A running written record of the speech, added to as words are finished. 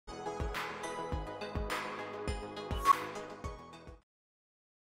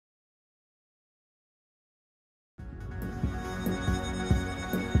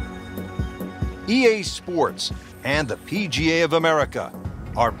EA Sports, and the PGA of America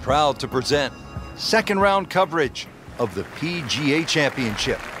are proud to present second round coverage of the PGA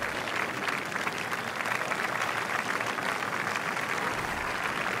Championship.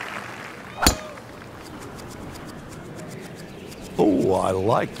 Oh, I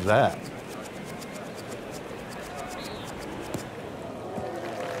like that.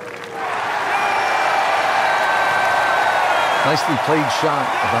 Nicely played shot,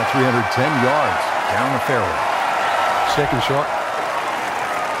 about 310 yards down the fairway. Second shot.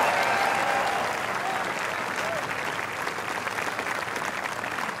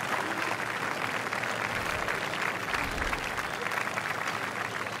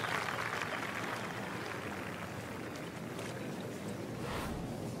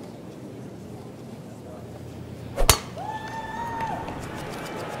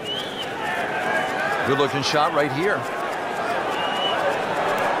 Good looking shot right here.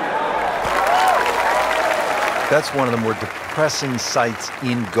 That's one of the more depressing sights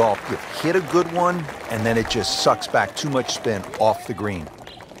in golf. You hit a good one, and then it just sucks back too much spin off the green.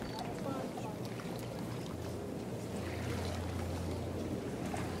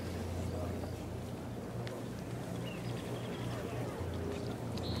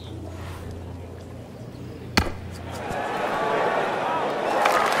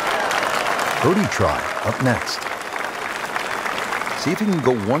 Birdie try up next. See if he can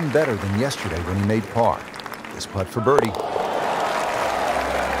go one better than yesterday when he made par. This putt for birdie.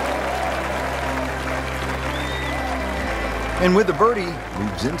 And with the birdie,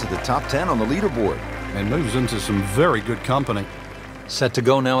 moves into the top 10 on the leaderboard. And moves into some very good company. Set to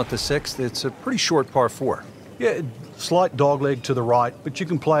go now at the sixth. It's a pretty short par 4. Yeah, slight dogleg to the right, but you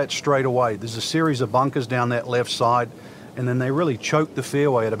can play it straight away. There's a series of bunkers down that left side, and then they really choke the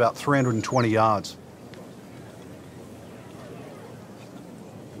fairway at about 320 yards.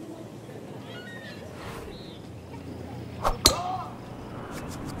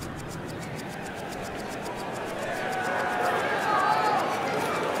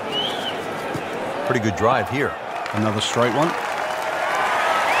 Pretty good drive here. Another straight one.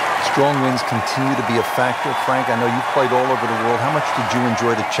 Strong winds continue to be a factor. Frank, I know you've played all over the world. How much did you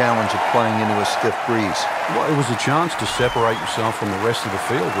enjoy the challenge of playing into a stiff breeze? Well, it was a chance to separate yourself from the rest of the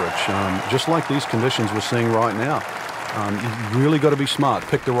field, Rich. Just like these conditions we're seeing right now. You've really got to be smart,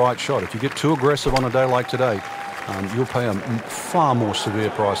 pick the right shot. If you get too aggressive on a day like today, you'll pay a far more severe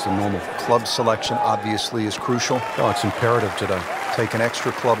price than normal. Club selection obviously is crucial. Oh, it's imperative today. Take an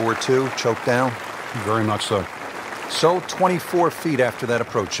extra club or two, choke down. Very much so. So 24 feet after that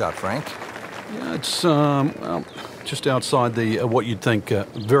approach shot, Frank. Yeah, it's well, just outside the what you'd think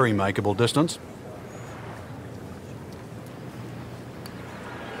very makeable distance.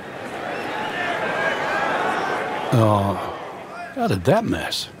 How did that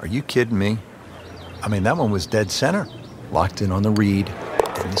miss? Are you kidding me? I mean, that one was dead center. Locked in on the read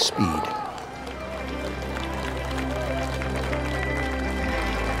and the speed.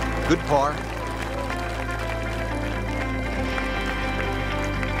 Good par.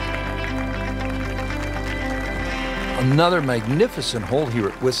 Another magnificent hole here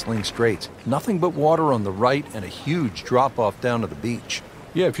at Whistling Straits. Nothing but water on the right and a huge drop-off down to the beach.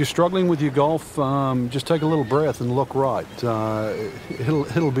 Yeah, if you're struggling with your golf, just take a little breath and look right.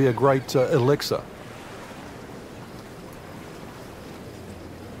 It'll be a great elixir.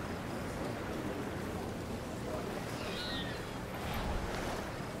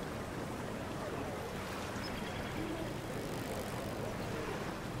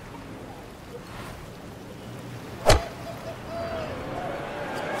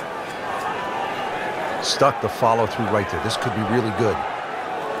 Stuck the follow-through right there. This could be really good.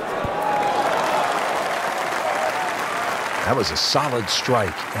 That was a solid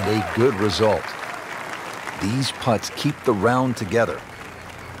strike and a good result. These putts keep the round together.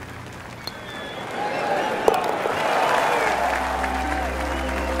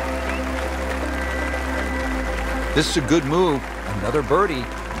 This is a good move. Another birdie.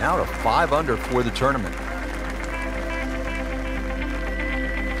 Now to 5 under for the tournament.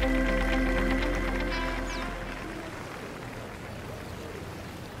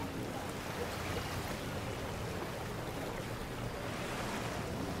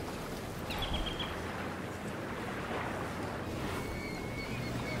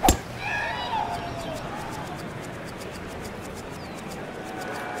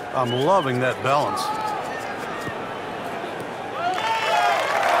 I'm loving that balance.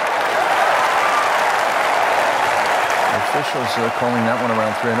 Officials are calling that one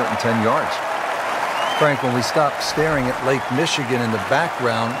around 310 yards. Frank, when we stop staring at Lake Michigan in the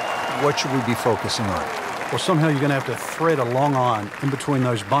background, what should we be focusing on? Well, somehow you're going to have to thread a long iron in between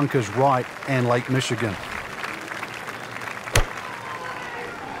those bunkers right and Lake Michigan.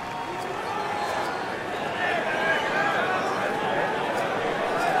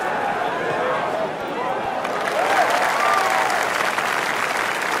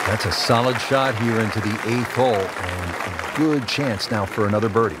 That's a solid shot here into the 8th hole, and a good chance now for another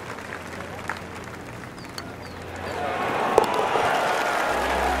birdie.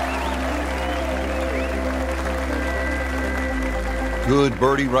 Good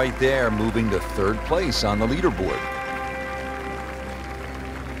birdie right there, moving to 3rd place on the leaderboard.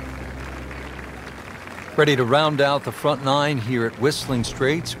 Ready to round out the front 9 here at Whistling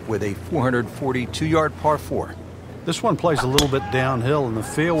Straits with a 442-yard par 4. This one plays a little bit downhill in the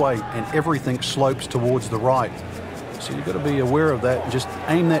fairway and everything slopes towards the right. So you've got to be aware of that and just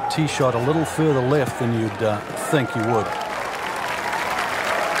aim that tee shot a little further left than you'd think you would.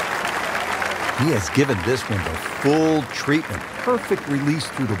 He has given this one the full treatment. Perfect release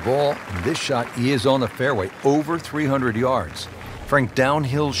through the ball, and this shot is on the fairway, over 300 yards. Frank,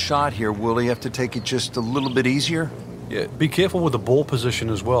 downhill shot here, will he have to take it just a little bit easier? Yeah, be careful with the ball position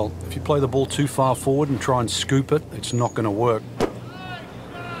as well. If you play the ball too far forward and try and scoop it, it's not going to work.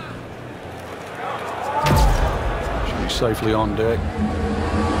 Should be safely on deck.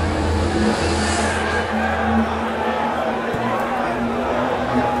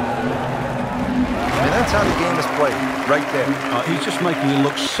 And that's how the game is played, right there. He's just making it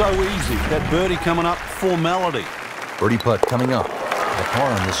look so easy. That birdie coming up, formality. Birdie putt coming up. The par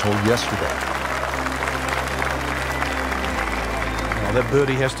on this hole yesterday. That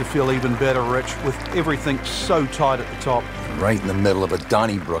birdie has to feel even better, Rich, with everything so tight at the top. Right in the middle of a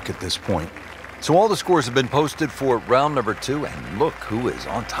Donnybrook at this point. So all the scores have been posted for round number 2, and look who is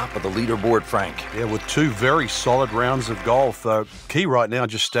on top of the leaderboard, Frank. Yeah, with 2 very solid rounds of golf. Key right now,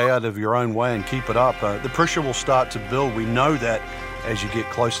 just stay out of your own way and keep it up. The pressure will start to build. We know that as you get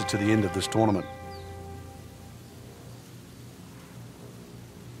closer to the end of this tournament.